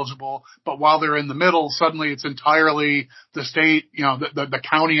be eligible. But while they're in the middle, suddenly it's entirely the state, the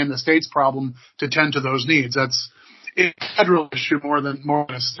county and the state's problem to tend to those needs. That's a federal issue more than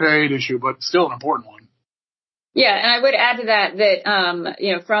a state issue, but still an important one. Yeah, and I would add to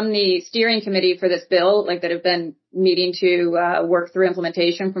that, from the steering committee for this bill, that have been meeting to work through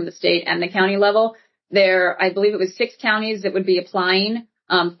implementation from the state and the county level, I believe it was 6 counties that would be applying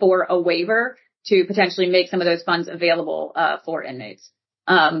for a waiver to potentially make some of those funds available for inmates.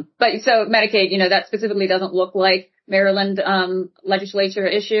 But so Medicaid, that specifically doesn't look like Maryland legislature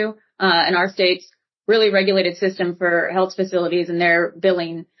issue, and our state's really regulated system for health facilities and their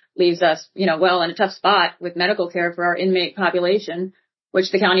billing leaves us, in a tough spot with medical care for our inmate population, which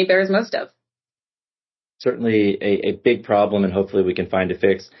the county bears most of. Certainly a big problem, and hopefully we can find a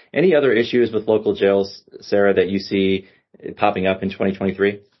fix. Any other issues with local jails, Sarah, that you see popping up in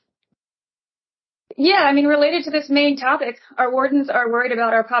 2023? Yeah, related to this main topic, our wardens are worried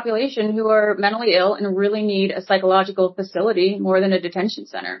about our population who are mentally ill and really need a psychological facility more than a detention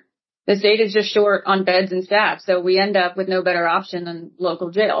center. The state is just short on beds and staff, so we end up with no better option than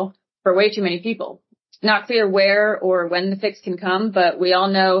local jail for way too many people. It's not clear where or when the fix can come, but we all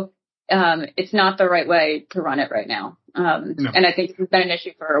know it's not the right way to run it right now. No. And I think it's been an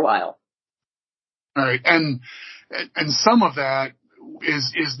issue for a while. All right. And some of that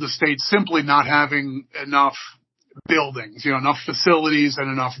is the state simply not having enough buildings, enough facilities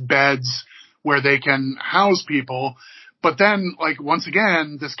and enough beds where they can house people. But then, once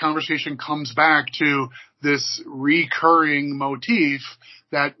again, this conversation comes back to this recurring motif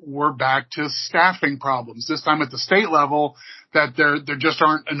that we're back to staffing problems. This time at the state level, that there just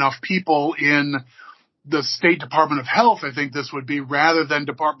aren't enough people in the State Department of Health, I think this would be, rather than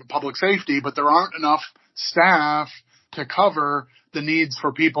Department of Public Safety, but there aren't enough staff to cover the needs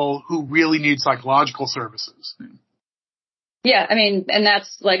for people who really need psychological services. Yeah, and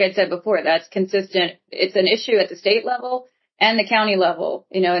that's, like I said before, that's consistent. It's an issue at the state level and the county level,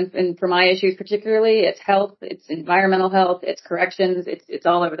 and for my issues particularly, it's health, it's environmental health, it's corrections, it's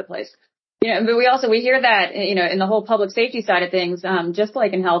all over the place. But we hear that, in the whole public safety side of things, just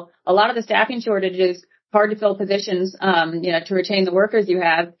like in health, a lot of the staffing shortages, hard to fill positions, to retain the workers you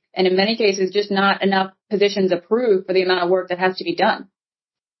have, and in many cases, just not enough positions approved for the amount of work that has to be done.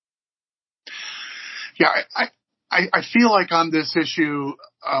 Yeah, I feel like on this issue,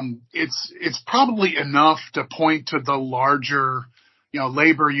 it's probably enough to point to the larger,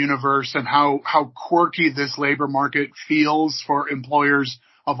 labor universe and how quirky this labor market feels for employers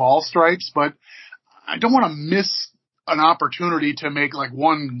of all stripes. But I don't want to miss an opportunity to make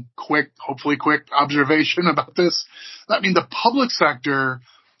one hopefully quick observation about this. The public sector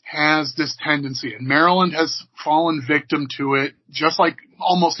has this tendency, and Maryland has fallen victim to it, just like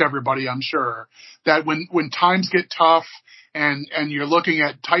almost everybody, I'm sure, that when times get tough and you're looking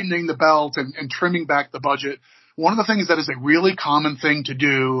at tightening the belt and trimming back the budget, one of the things that is a really common thing to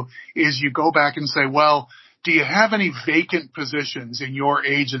do is you go back and say, well, do you have any vacant positions in your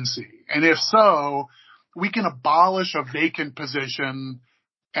agency? And if so, we can abolish a vacant position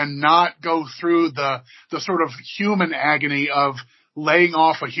and not go through the sort of human agony of laying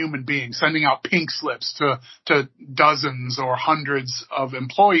off a human being, sending out pink slips to dozens or hundreds of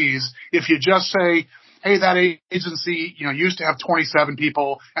employees. If you just say, hey, that agency, used to have 27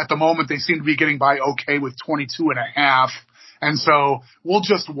 people. At the moment, they seem to be getting by okay with 22 and a half. And so we'll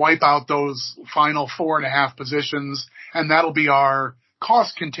just wipe out those final 4.5 positions, and that'll be our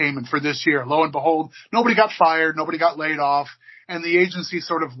cost containment for this year. Lo and behold, nobody got fired, nobody got laid off, and the agency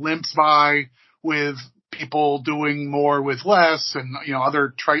sort of limps by with people doing more with less and,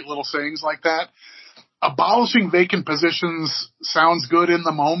 other trite little sayings like that. Abolishing vacant positions sounds good in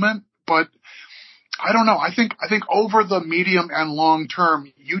the moment, but I don't know. I think over the medium and long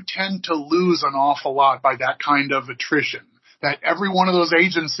term, you tend to lose an awful lot by that kind of attrition. That every one of those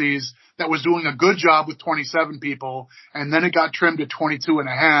agencies that was doing a good job with 27 people, and then it got trimmed to 22 and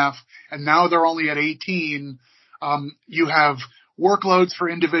a half, and now they're only at 18. You have workloads for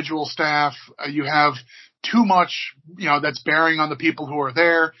individual staff. You have too much, that's bearing on the people who are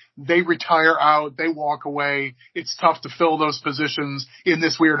there. They retire out. They walk away. It's tough to fill those positions in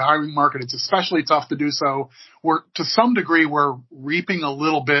this weird hiring market. It's especially tough to do so. To some degree, we're reaping a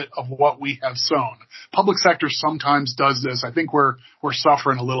little bit of what we have sown. Public sector sometimes does this. I think we're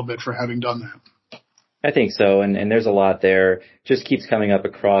suffering a little bit for having done that. I think so. And there's a lot there. Just keeps coming up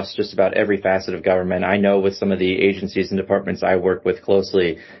across just about every facet of government. I know with some of the agencies and departments I work with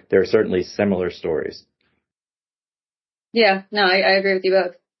closely, there are certainly similar stories. Yeah, no, I agree with you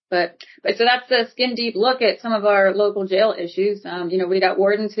both. But so that's the skin deep look at some of our local jail issues. We got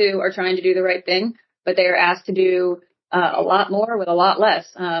wardens who are trying to do the right thing, but they are asked to do a lot more with a lot less.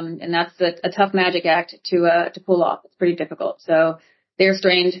 And that's a tough magic act to pull off. It's pretty difficult. So they're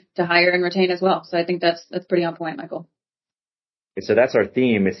strained to hire and retain as well. So I think that's pretty on point, Michael. So that's our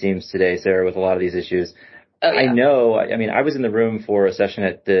theme, it seems, today, Sarah, with a lot of these issues. Oh, yeah. I was in the room for a session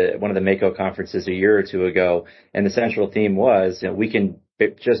at one of the MACo conferences a year or two ago, and the central theme was, we can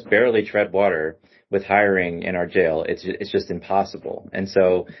just barely tread water with hiring in our jail. It's just impossible. And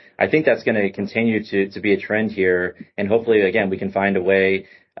so I think that's going to continue to be a trend here. And hopefully, again, we can find a way.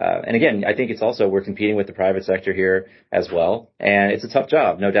 And again, I think it's also, we're competing with the private sector here as well. And it's a tough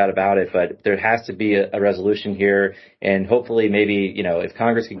job, no doubt about it, but there has to be a resolution here. And hopefully maybe, if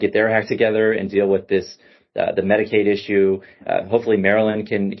Congress could get their act together and deal with this, the Medicaid issue, hopefully Maryland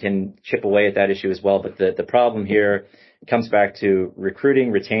can chip away at that issue as well. But the problem here comes back to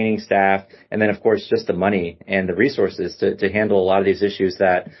recruiting, retaining staff, and then, of course, just the money and the resources to handle a lot of these issues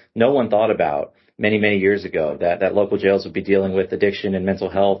that no one thought about many, many years ago, that local jails would be dealing with addiction and mental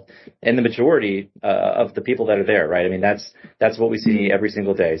health, and the majority of the people that are there, right? I mean, that's what we see every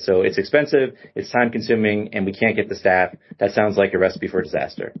single day. So it's expensive, it's time consuming, and we can't get the staff. That sounds like a recipe for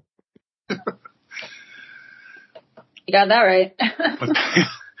disaster. You got that right.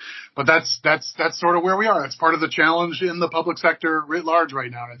 But that's sort of where we are. That's part of the challenge in the public sector writ large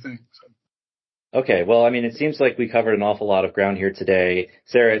right now, I think. So. Okay. Well, I mean, it seems like we covered an awful lot of ground here today.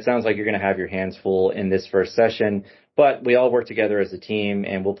 Sarah, it sounds like you're going to have your hands full in this first session, but we all work together as a team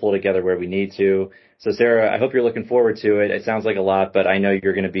and we'll pull together where we need to. So Sarah, I hope you're looking forward to it. It sounds like a lot, but I know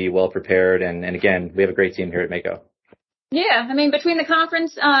you're going to be well prepared. And again, we have a great team here at MACo. Yeah, I mean, between the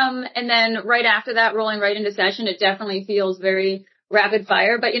conference and then right after that, rolling right into session, it definitely feels very rapid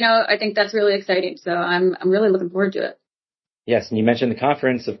fire. But, I think that's really exciting. So I'm really looking forward to it. Yes, and you mentioned the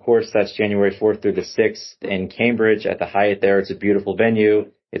conference. Of course, that's January 4th through the 6th in Cambridge at the Hyatt there. It's a beautiful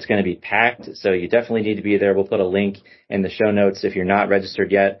venue. It's going to be packed, so you definitely need to be there. We'll put a link in the show notes. If you're not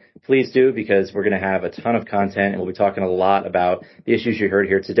registered yet, please do, because we're going to have a ton of content, and we'll be talking a lot about the issues you heard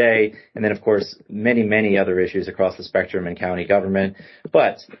here today, and then, of course, many, many other issues across the spectrum in county government.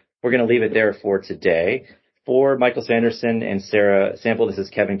 But we're going to leave it there for today. For Michael Sanderson and Sarah Sample, this is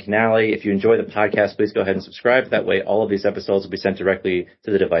Kevin Canale. If you enjoy the podcast, please go ahead and subscribe. That way, all of these episodes will be sent directly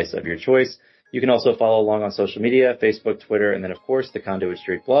to the device of your choice. You can also follow along on social media, Facebook, Twitter, and then, of course, the Conduit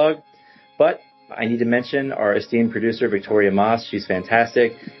Street blog. But I need to mention our esteemed producer, Victoria Moss. She's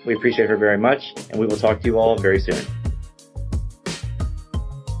fantastic. We appreciate her very much, and we will talk to you all very soon.